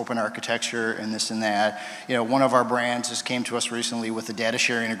towards open architecture and this and that. One of our brands just came to us recently with a data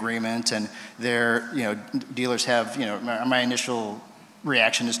sharing agreement, and their, dealers have, my initial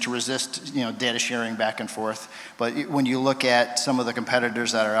reaction is to resist, data sharing back and forth. But when you look at some of the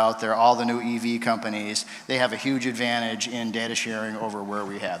competitors that are out there, all the new EV companies, they have a huge advantage in data sharing over where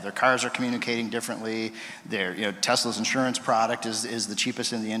we have. Their cars are communicating differently. Their, Tesla's insurance product is the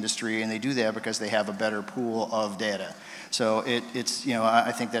cheapest in the industry, and they do that because they have a better pool of data. So it's,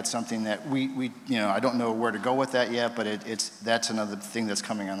 I think that's something that we I don't know where to go with that yet, but that's another thing that's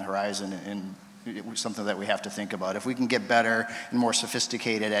coming on the horizon, and something that we have to think about. If we can get better and more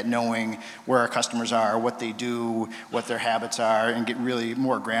sophisticated at knowing where our customers are, what they do, what their habits are, and get really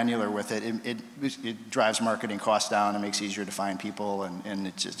more granular with it, it drives marketing costs down and makes it easier to find people, and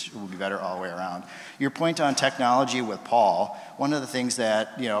it will be better all the way around. Your point on technology with Paul, one of the things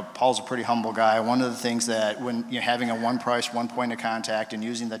that, Paul's a pretty humble guy. One of the things that when you're having a one price, one point of contact and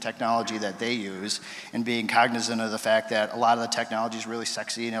using the technology that they use and being cognizant of the fact that a lot of the technology is really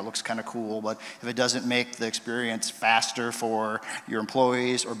sexy and it looks kind of cool, but if it doesn't make the experience faster for your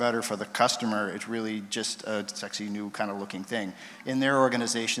employees or better for the customer, it's really just a sexy new kind of looking thing. In their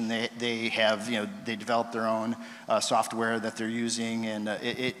organization, they have, they develop their own software that they're using, and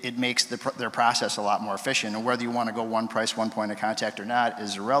it makes their process a lot more efficient. And whether you want to go one price, one point of contact or not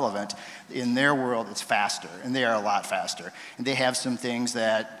is irrelevant. In their world, it's faster, and they are a lot faster. And they have some things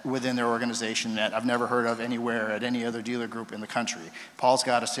that within their organization that I've never heard of anywhere at any other dealer group in the country. Paul's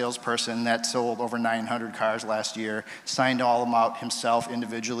got a salesperson that sold over 900 cars last year, signed all of them out himself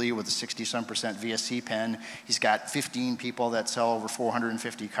individually with a 60-some% VSC pen. He's got 15 people that sell over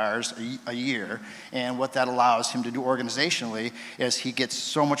 450 cars a year. And what that allows him to do organizationally is he gets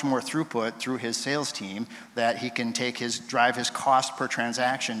so much more throughput through his sales team that he can drive his cost per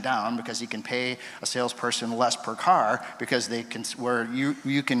transaction down, because he can pay a salesperson less per car, because they can, where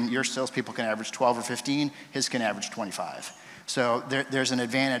your salespeople can average 12 or 15, his can average 25. So there's an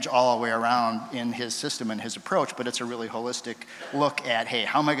advantage all the way around in his system and his approach, but it's a really holistic look at, hey,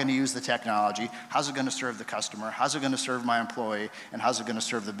 how am I going to use the technology? How's it going to serve the customer? How's it going to serve my employee? And how's it going to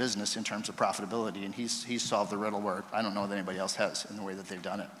serve the business in terms of profitability? And he's solved the riddle where I don't know that anybody else has in the way that they've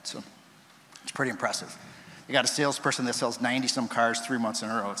done it. So it's pretty impressive. You got a salesperson that sells 90-some cars 3 months in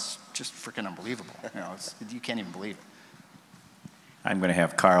a row. It's just freaking unbelievable. You can't even believe it. I'm going to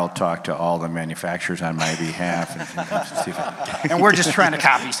have Karl talk to all the manufacturers on my behalf. And we're just trying to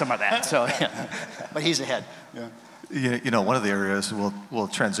copy some of that. So, yeah. But he's ahead. Yeah. One of the areas we'll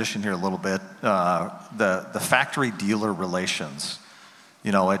transition here a little bit. The factory dealer relations.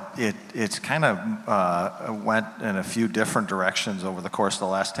 It's kind of went in a few different directions over the course of the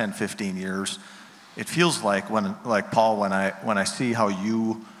last 10, 15 years. It feels like Paul, when I see how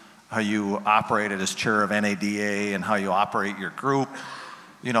you operated as chair of NADA and how you operate your group,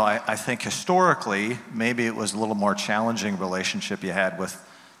 I think historically maybe it was a little more challenging relationship you had with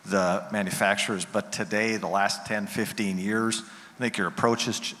the manufacturers, but today, the last 10, 15 years, I think your approach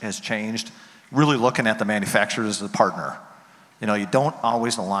has changed, really looking at the manufacturers as a partner. You don't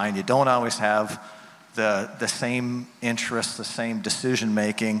always align, you don't always have the same interests, the same decision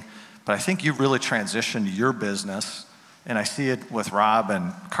making, but I think you've really transitioned your business, and I see it with Rob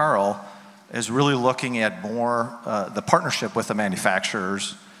and Karl, is really looking at more the partnership with the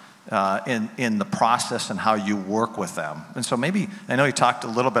manufacturers in the process and how you work with them. And so maybe, I know you talked a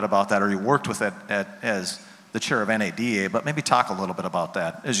little bit about that, or you worked with it as the chair of NADA, but maybe talk a little bit about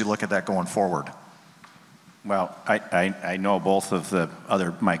that as you look at that going forward. Well, I know both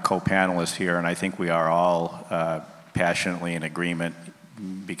of my co-panelists here, and I think we are all passionately in agreement,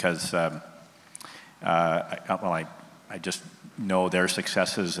 because I just know their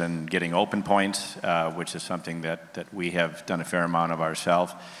successes in getting open points, which is something that we have done a fair amount of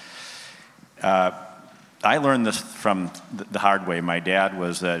ourselves. I learned this from the hard way. My dad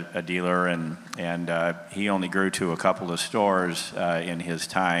was a dealer, and he only grew to a couple of stores in his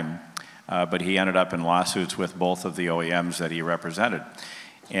time, but he ended up in lawsuits with both of the OEMs that he represented.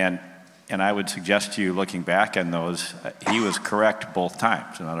 And I would suggest to you, looking back on those, he was correct both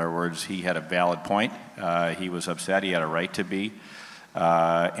times. In other words, he had a valid point. He was upset. He had a right to be.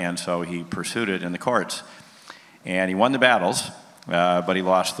 And so he pursued it in the courts. And he won the battles, but he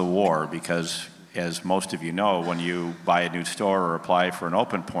lost the war, because, as most of you know, when you buy a new store or apply for an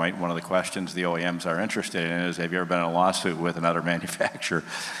open point, one of the questions the OEMs are interested in is, have you ever been in a lawsuit with another manufacturer?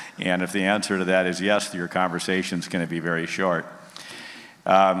 And if the answer to that is yes, your conversation is going to be very short.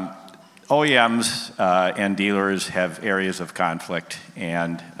 OEMs and dealers have areas of conflict,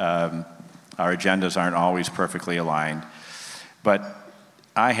 and our agendas aren't always perfectly aligned. But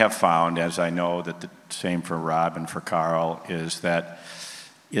I have found, as I know that the same for Rob and for Karl, is that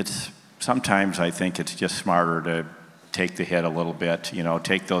sometimes I think it's just smarter to take the hit a little bit,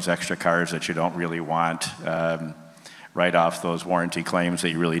 take those extra cars that you don't really want, write off those warranty claims that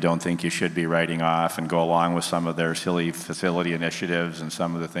you really don't think you should be writing off, and go along with some of their silly facility initiatives and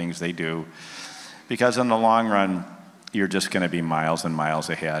some of the things they do. Because in the long run, you're just going to be miles and miles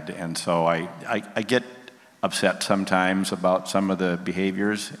ahead. And so I get upset sometimes about some of the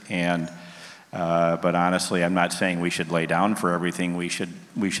behaviors, but honestly, I'm not saying we should lay down for everything. We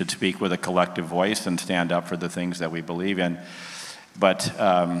should speak with a collective voice and stand up for the things that we believe in. But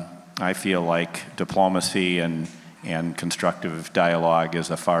I feel like diplomacy and constructive dialogue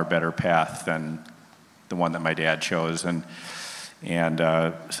is a far better path than the one that my dad chose. And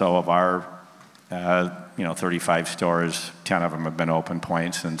so of our 35 stores, 10 of them have been open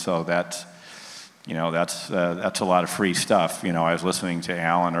points, and so that's a lot of free stuff. I was listening to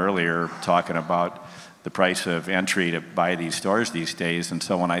Alan earlier talking about the price of entry to buy these stores these days, and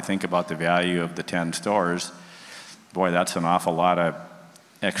so when I think about the value of the 10 stores, boy, that's an awful lot of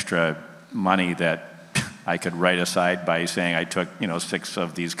extra money that I could write aside by saying I took 6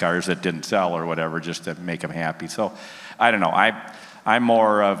 of these cars that didn't sell or whatever just to make them happy. So I don't know. I'm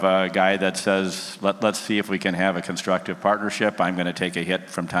more of a guy that says let's see if we can have a constructive partnership. I'm going to take a hit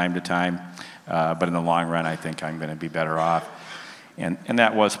from time to time. But in the long run, I think I'm going to be better off. And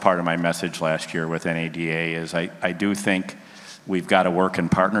that was part of my message last year with NADA, is I do think we've got to work in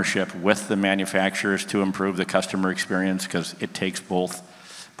partnership with the manufacturers to improve the customer experience, because it takes both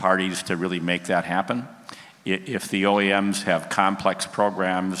parties to really make that happen. If the OEMs have complex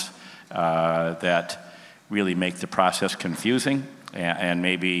programs that really make the process confusing, and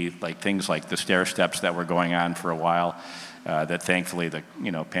maybe like things like the stair steps that were going on for a while, that thankfully the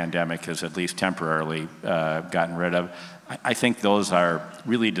pandemic has at least temporarily gotten rid of. I think those are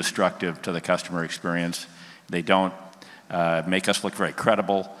really destructive to the customer experience. They don't make us look very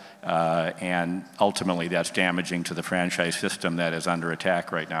credible, and ultimately that's damaging to the franchise system that is under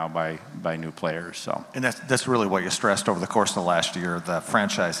attack right now by new players. So, and that's really what you stressed over the course of the last year, the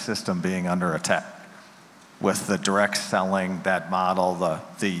franchise system being under attack, with the direct selling, that model,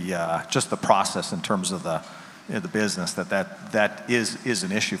 just the process in terms of the business, that is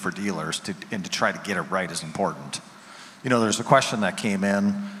an issue for dealers, and to try to get it right is important. There's a question that came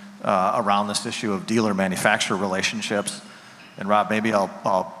in around this issue of dealer-manufacturer relationships, and Rob, maybe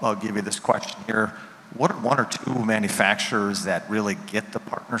I'll give you this question here. What are 1 or 2 manufacturers that really get the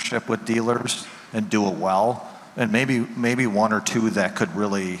partnership with dealers and do it well, and maybe 1 or 2 that could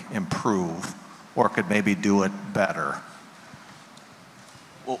really improve or could maybe do it better?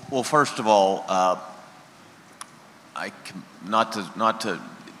 Well, first of all, not to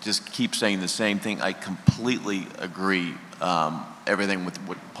just keep saying the same thing, I completely agree everything with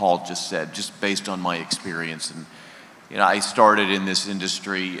what Paul just said, just based on my experience. And I started in this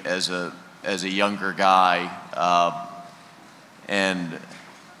industry as a younger guy, and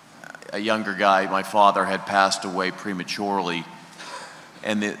a younger guy. My father had passed away prematurely,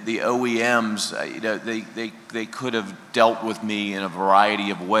 and the OEMs, they could have dealt with me in a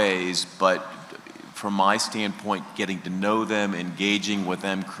variety of ways, but from my standpoint, getting to know them, engaging with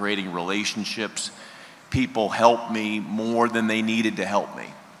them, creating relationships, people helped me more than they needed to help me.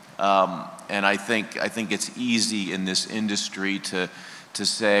 And I think it's easy in this industry to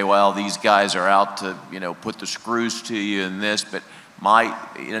say, well, these guys are out to put the screws to you and this, but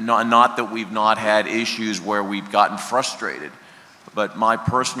not that we've not had issues where we've gotten frustrated, but my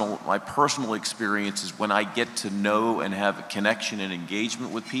personal experience is when I get to know and have a connection and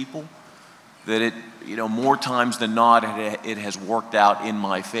engagement with people, that it more times than not it has worked out in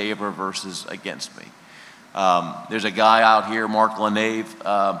my favor versus against me. There's a guy out here, Mark LaNave,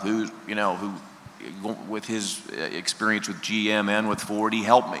 who with his experience with GM and with Ford, he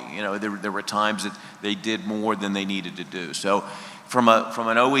helped me. There were times that they did more than they needed to do. So from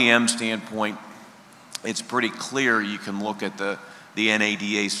an OEM standpoint, it's pretty clear. You can look at the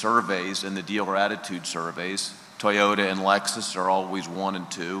NADA surveys and the dealer attitude surveys. Toyota and Lexus are always 1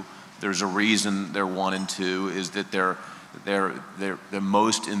 and 2. There's a reason they're 1 and 2 is that they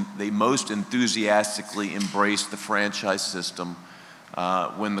most enthusiastically embrace the franchise system.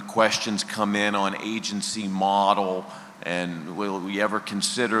 When the questions come in on agency model and will we ever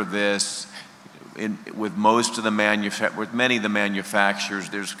consider this, with many of the manufacturers,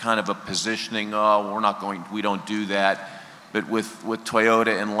 there's kind of a positioning. We don't do that. But with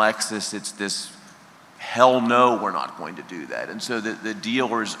Toyota and Lexus, it's this hell no, we're not going to do that. And so the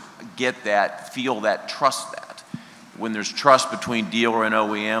dealers get that, feel that, trust that. When there's trust between dealer and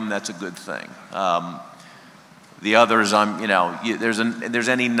OEM, that's a good thing. The others, there's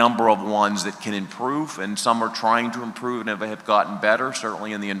any number of ones that can improve, and some are trying to improve and have gotten better,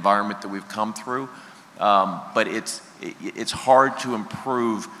 certainly in the environment that we've come through. But it's hard to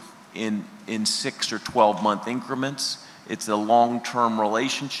improve in 6 or 12-month increments. It's a long-term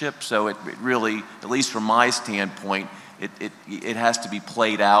relationship, so it really, at least from my standpoint, it has to be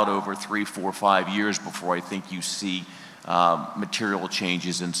played out over 3, 4, 5 years before I think you see material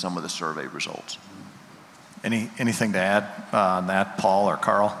changes in some of the survey results. Anything to add on that, Paul or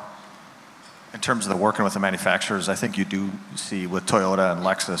Karl? In terms of the working with the manufacturers, I think you do see with Toyota and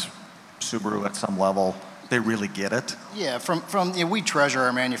Lexus, Subaru at some level, they really get it. Yeah, we treasure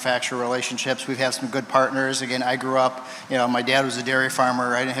our manufacturer relationships. We've had some good partners. Again, I grew up, my dad was a dairy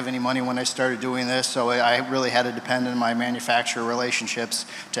farmer. I didn't have any money when I started doing this, so I really had to depend on my manufacturer relationships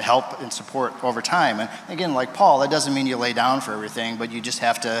to help and support over time. And again, like Paul, that doesn't mean you lay down for everything, but you just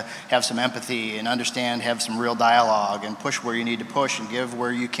have to have some empathy and understand, have some real dialogue and push where you need to push and give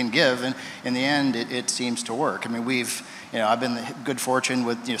where you can give. And in the end, it seems to work. I mean, I've been the good fortune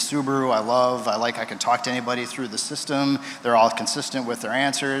with Subaru. I can talk to anybody through the system. They're all consistent with their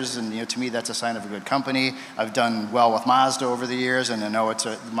answers, and to me that's a sign of a good company. I've done well with Mazda over the years, and I know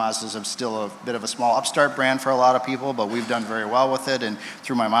Mazda's still a bit of a small upstart brand for a lot of people, but we've done very well with it. And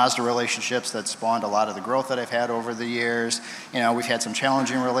through my Mazda relationships, that spawned a lot of the growth that I've had over the years. We've had some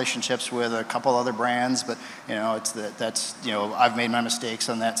challenging relationships with a couple other brands, but I've made my mistakes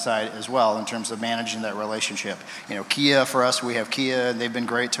on that side as well in terms of managing that relationship. Kia, for us, we have Kia, and they've been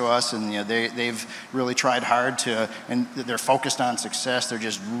great to us, and they've really tried hard and they're focused on success. They're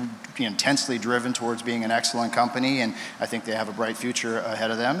just intensely driven towards being an excellent company, and I think they have a bright future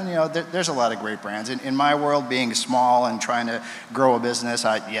ahead of them. And there's a lot of great brands. In my world, being small and trying to grow a business,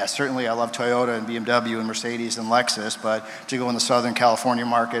 certainly I love Toyota and BMW and Mercedes and Lexus, but to go in the Southern California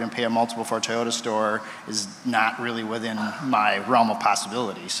market and pay a multiple for a Toyota store is not really within my realm of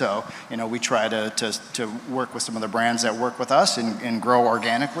possibility. So we try to work with some of the brands that work with us and grow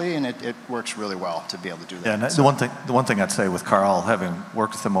organically, and it works really well to be able to do that. Yeah, and the one thing I'd say with Karl, having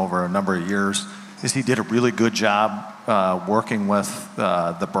worked with him over a number of years, is he did a really good job working with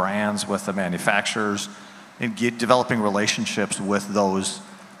the brands, with the manufacturers, and developing relationships with those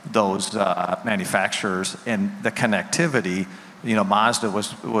manufacturers, and the connectivity. Mazda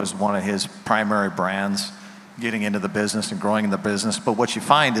was one of his primary brands getting into the business and growing in the business. But what you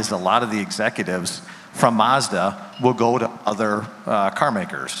find is a lot of the executives from Mazda will go to other car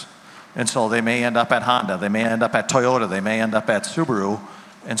makers. And so they may end up at Honda, they may end up at Toyota, they may end up at Subaru.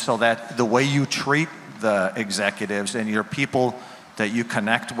 And so that the way you treat the executives and your people that you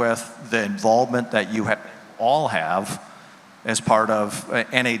connect with, the involvement that you all have as part of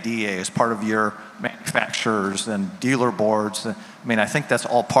NADA, as part of your manufacturers and dealer boards. I mean, I think that's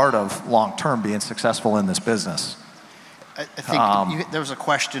all part of long-term being successful in this business. I think there was a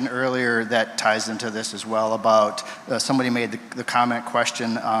question earlier that ties into this as well about somebody made the comment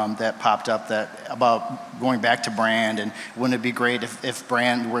question that popped up about going back to brand, and wouldn't it be great if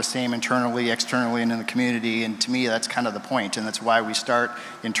brand were the same internally, externally, and in the community? And to me, that's kind of the point, and that's why we start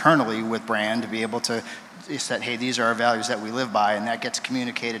internally with brand, to be able to said, hey, these are our values that we live by, and that gets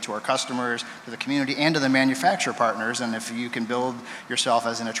communicated to our customers, to the community, and to the manufacturer partners. And if you can build yourself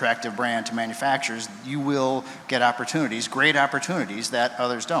as an attractive brand to manufacturers, you will get opportunities, great opportunities that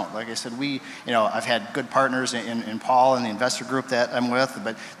others don't. Like I said, I've had good partners in Paul and the investor group that I'm with,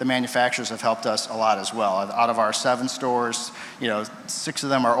 but the manufacturers have helped us a lot as well. Out of our 7 stores, 6 of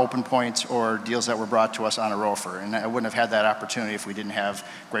them are open points or deals that were brought to us on a ROFR, and I wouldn't have had that opportunity if we didn't have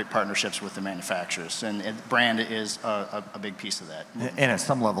great partnerships with the manufacturers. And brand is a big piece of that. And at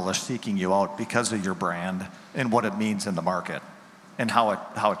some level, they're seeking you out because of your brand and what it means in the market and how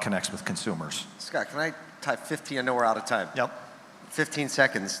it connects with consumers. Scott, can I type 15? I know we're out of time. Yep. 15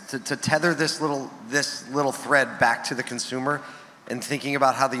 seconds to tether this little thread back to the consumer and thinking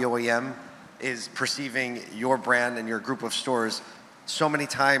about how the OEM is perceiving your brand and your group of stores. So many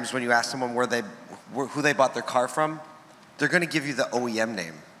times when you ask someone who they bought their car from, they're going to give you the OEM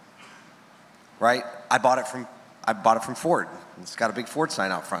name. Right? I bought it from Ford. It's got a big Ford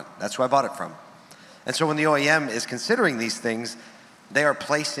sign out front. That's who I bought it from. And so when the OEM is considering these things, they are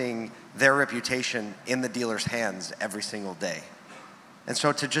placing their reputation in the dealer's hands every single day. And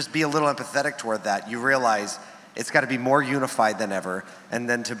so to just be a little empathetic toward that, you realize it's got to be more unified than ever, and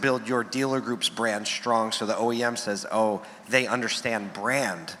then to build your dealer group's brand strong so the OEM says, oh, they understand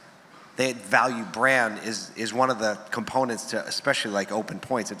brand they value brand is one of the components to, especially like open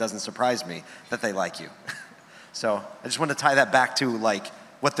points. It doesn't surprise me that they like you. So I just want to tie that back to like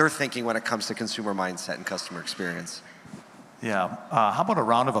what they're thinking when it comes to consumer mindset and customer experience. Yeah, how about a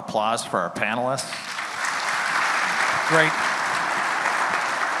round of applause for our panelists? Great.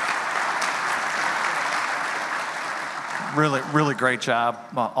 Really great job,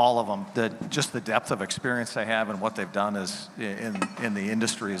 all of them. Just the depth of experience they have and what they've done is in the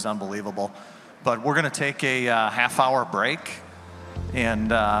industry is unbelievable. But we're going to take a half-hour break, and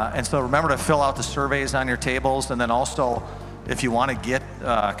so remember to fill out the surveys on your tables, and then also, if you want to get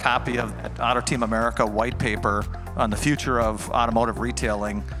a copy of that AutoTeam America white paper on the future of automotive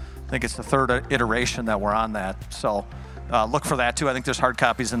retailing, I think it's the third iteration that we're on that. So look for that too. I think there's hard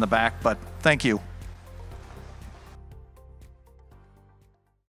copies in the back, but thank you.